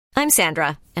I'm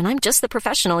Sandra, and I'm just the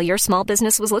professional your small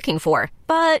business was looking for.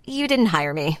 But you didn't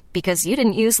hire me because you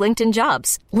didn't use LinkedIn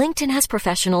Jobs. LinkedIn has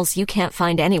professionals you can't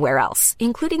find anywhere else,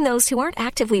 including those who aren't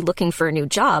actively looking for a new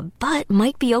job, but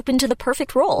might be open to the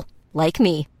perfect role, like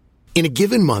me. In a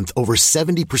given month, over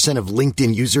 70% of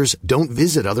LinkedIn users don't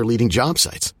visit other leading job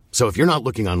sites. So if you're not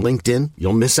looking on LinkedIn,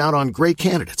 you'll miss out on great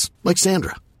candidates like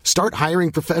Sandra. Start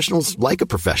hiring professionals like a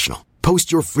professional.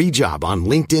 Post your free job on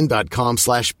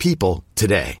linkedin.com/people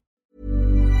today.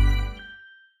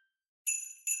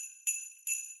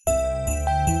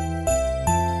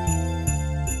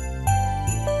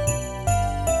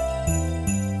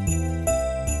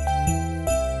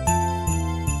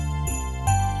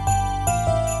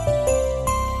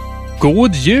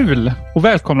 God jul och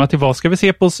välkomna till Vad ska vi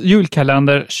se på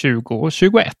julkalender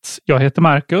 2021. Jag heter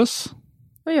Marcus.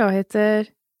 Och jag heter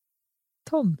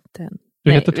Tomten.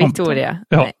 Du heter Tomten. Victoria.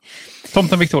 Ja. Nej.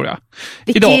 Tomten Victoria.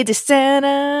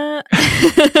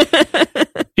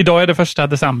 Idag är det 1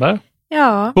 december.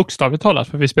 Ja. Bokstavligt talat,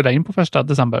 för vi spelar in på 1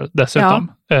 december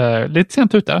dessutom. Ja. Lite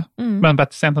sent ute, men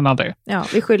bättre sent än aldrig. Ja,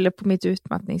 vi skyller på mitt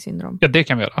utmattningssyndrom. Ja, det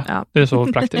kan vi göra. Ja. Det är så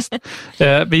praktiskt.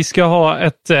 Vi ska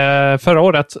ha förra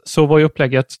året så var ju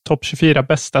upplägget topp 24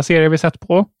 bästa serier vi sett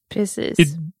på. Precis.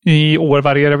 I år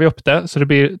varierar vi upp det, så det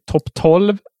blir topp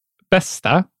 12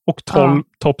 bästa och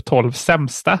topp 12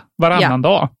 sämsta varannan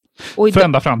dag. Och för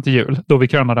ända fram till jul, då vi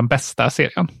krönar den bästa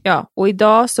serien. Ja, och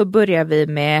idag så börjar vi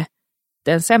med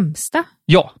den sämsta.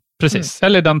 Ja, precis.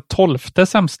 Eller den 12:e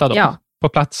sämsta då. Ja. På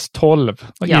plats 12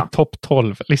 i topp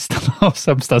 12-listan av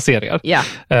sämsta serier. Ja.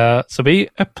 Så vi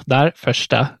öppnar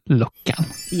första luckan.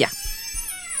 Ja.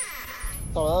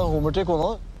 Ta med deg hummer til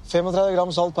kona. 35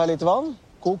 gram salt per liter vann.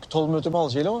 Kok 12 minutter på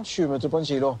halvkilo, 20 minutter på en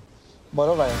kilo.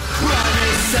 Bara att väga.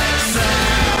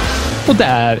 Och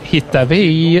där hittar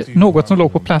vi något som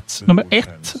låg på plats nummer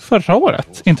 1 förra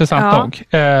året. Intressant nog.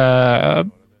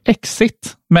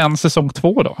 Exit, men säsong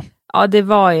 2 då. Ja, det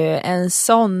var ju en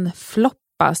sån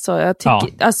floppa. Så jag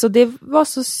tycker, alltså det var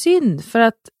så synd för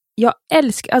att jag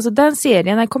älskar, alltså den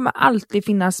serien, den kommer alltid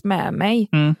finnas med mig.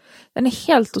 Den är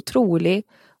helt otrolig.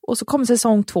 Och så kommer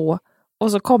säsong 2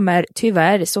 och så kommer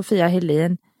tyvärr Sofia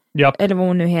Helin, eller vad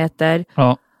hon nu heter.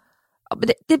 Ja.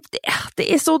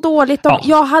 Det är så dåligt.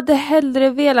 Jag hade hellre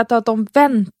velat att de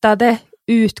väntade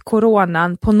ut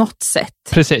coronan på något sätt.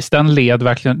 Precis, den led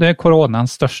verkligen. Det är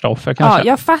coronans största offer kanske. Ja,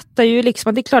 jag fattar ju liksom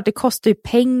att det är klart det kostar ju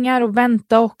pengar att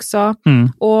vänta också.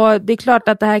 Och det är klart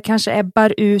att det här kanske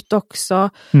ebbar ut också.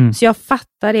 Så jag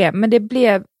fattar det. Men det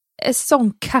blev en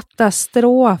sån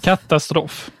katastrof.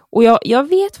 Och jag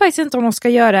vet faktiskt inte om de ska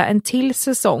göra en till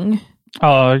säsong.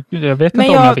 Ja, jag vet inte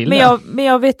om jag vill det. Men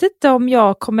jag vet inte om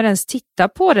jag kommer ens titta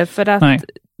på det för att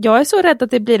jag är så rädd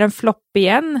att det blir en flopp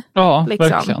igen. Ja,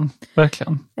 liksom.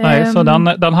 verkligen. Nej, så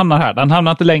den hamnar här. Den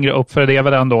hamnar inte längre upp för det är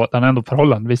väl ändå, den är ändå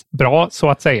förhållandevis bra så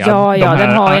att säga. Ja, de här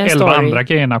den har en 11 story. Andra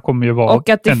grejerna kommer ju vara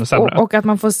ännu sämre. Och att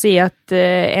man får se att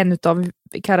en av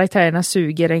karaktärerna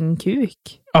suger en kuk.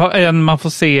 Ja, man får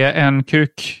se en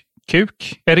kuk.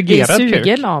 Erigerad kuk. Det är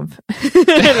sugen av.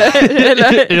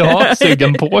 eller? Ja,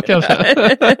 sugen på kanske.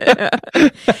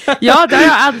 Ja, det har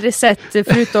jag aldrig sett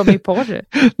förutom i porr.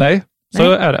 Nej,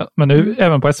 så är det. Men nu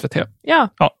även på SVT. Ja.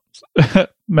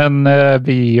 Men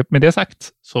med det sagt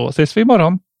så ses vi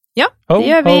imorgon. Ja, det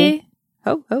gör vi.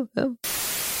 Ho, ho, ho.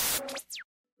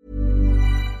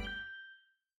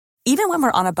 Even when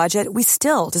we're on a budget, we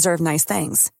still deserve nice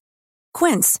things.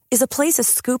 Quince is a place to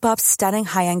scoop up stunning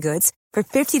high-end goods for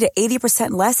 50 to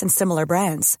 80% less than similar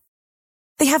brands.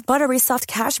 They have buttery soft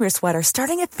cashmere sweaters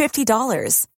starting at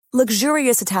 $50,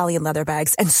 luxurious Italian leather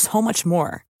bags, and so much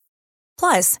more.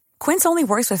 Plus, Quince only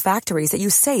works with factories that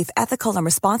use safe, ethical, and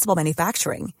responsible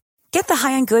manufacturing. Get the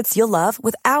high-end goods you'll love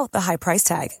without the high price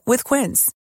tag with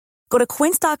Quince. Go to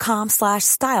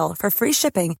quince.com/style for free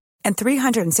shipping and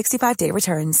 365-day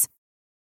returns.